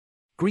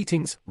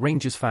Greetings,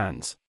 Rangers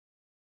fans.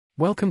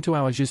 Welcome to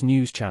our Gers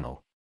news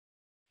channel.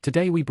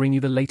 Today we bring you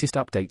the latest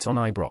updates on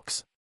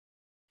Ibrox.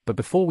 But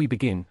before we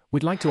begin,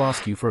 we'd like to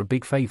ask you for a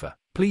big favour.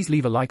 Please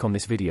leave a like on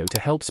this video to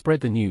help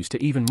spread the news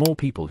to even more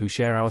people who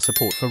share our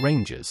support for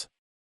Rangers.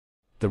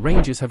 The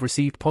Rangers have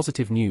received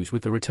positive news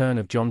with the return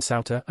of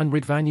Souttar and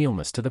Ridvan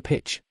Yilmaz to the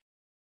pitch.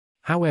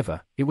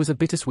 However, it was a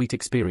bittersweet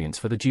experience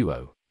for the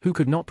duo, who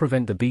could not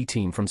prevent the B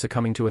team from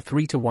succumbing to a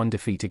 3-1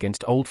 defeat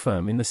against Old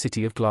Firm in the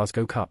City of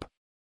Glasgow Cup.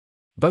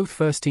 Both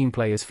first-team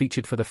players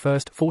featured for the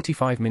first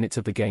 45 minutes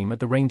of the game at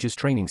the Rangers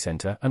training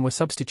centre and were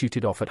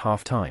substituted off at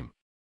half-time.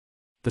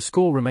 The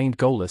score remained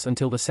goalless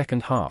until the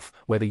second half,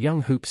 where the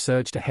young hoops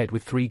surged ahead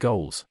with 3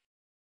 goals.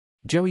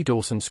 Joey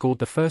Dawson scored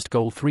the first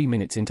goal 3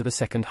 minutes into the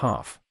second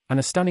half, and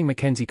a stunning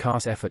Mackenzie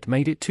Carr's effort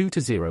made it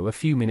 2-0 a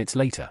few minutes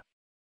later.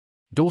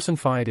 Dawson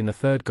fired in the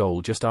third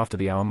goal just after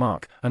the hour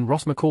mark, and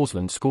Ross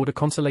McCausland scored a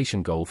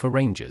consolation goal for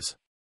Rangers.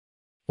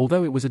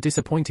 Although it was a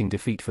disappointing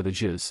defeat for the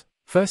Gers,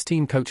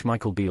 first-team coach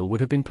Michael Beale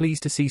would have been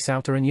pleased to see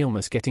Souttar and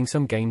Yilmaz getting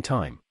some game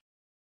time.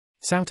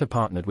 Souttar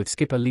partnered with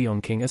skipper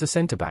Leon King as a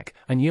centre-back,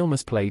 and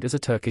Yilmaz played as a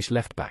Turkish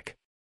left-back.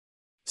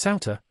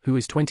 Souttar, who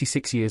is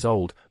 26 years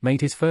old,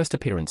 made his first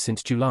appearance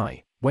since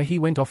July, where he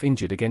went off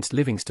injured against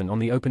Livingston on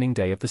the opening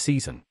day of the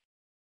season.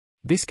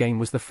 This game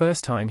was the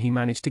first time he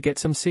managed to get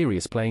some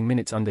serious playing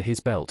minutes under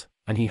his belt,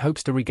 and he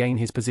hopes to regain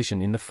his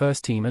position in the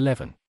first-team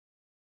 11.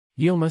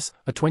 Yilmaz,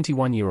 a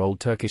 21-year-old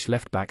Turkish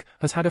left-back,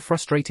 has had a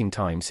frustrating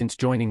time since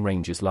joining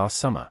Rangers last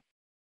summer.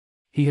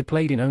 He had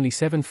played in only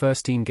 7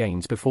 first-team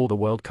games before the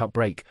World Cup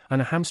break,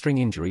 and a hamstring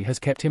injury has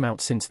kept him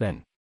out since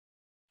then.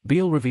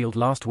 Beale revealed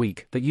last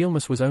week that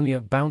Yilmaz was only a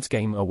bounce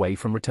game away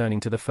from returning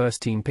to the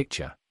first-team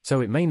picture,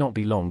 so it may not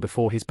be long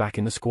before he's back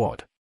in the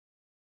squad.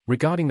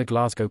 Regarding the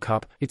Glasgow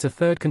Cup, it's a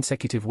third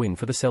consecutive win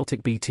for the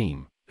Celtic B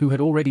team, who had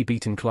already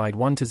beaten Clyde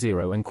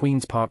 1-0 and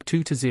Queen's Park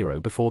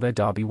 2-0 before their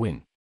derby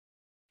win.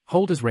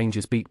 Holders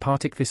Rangers beat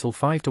Partick Thistle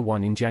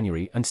 5-1 in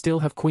January and still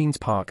have Queen's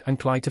Park and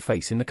Clyde to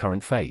face in the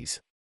current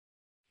phase.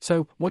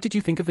 So, what did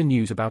you think of the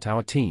news about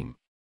our team?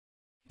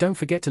 Don't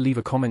forget to leave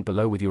a comment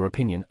below with your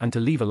opinion and to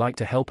leave a like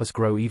to help us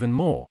grow even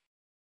more.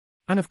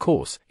 And of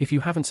course, if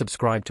you haven't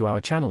subscribed to our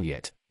channel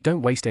yet,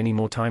 don't waste any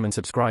more time and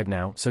subscribe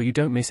now so you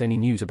don't miss any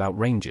news about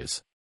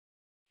Rangers.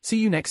 See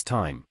you next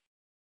time.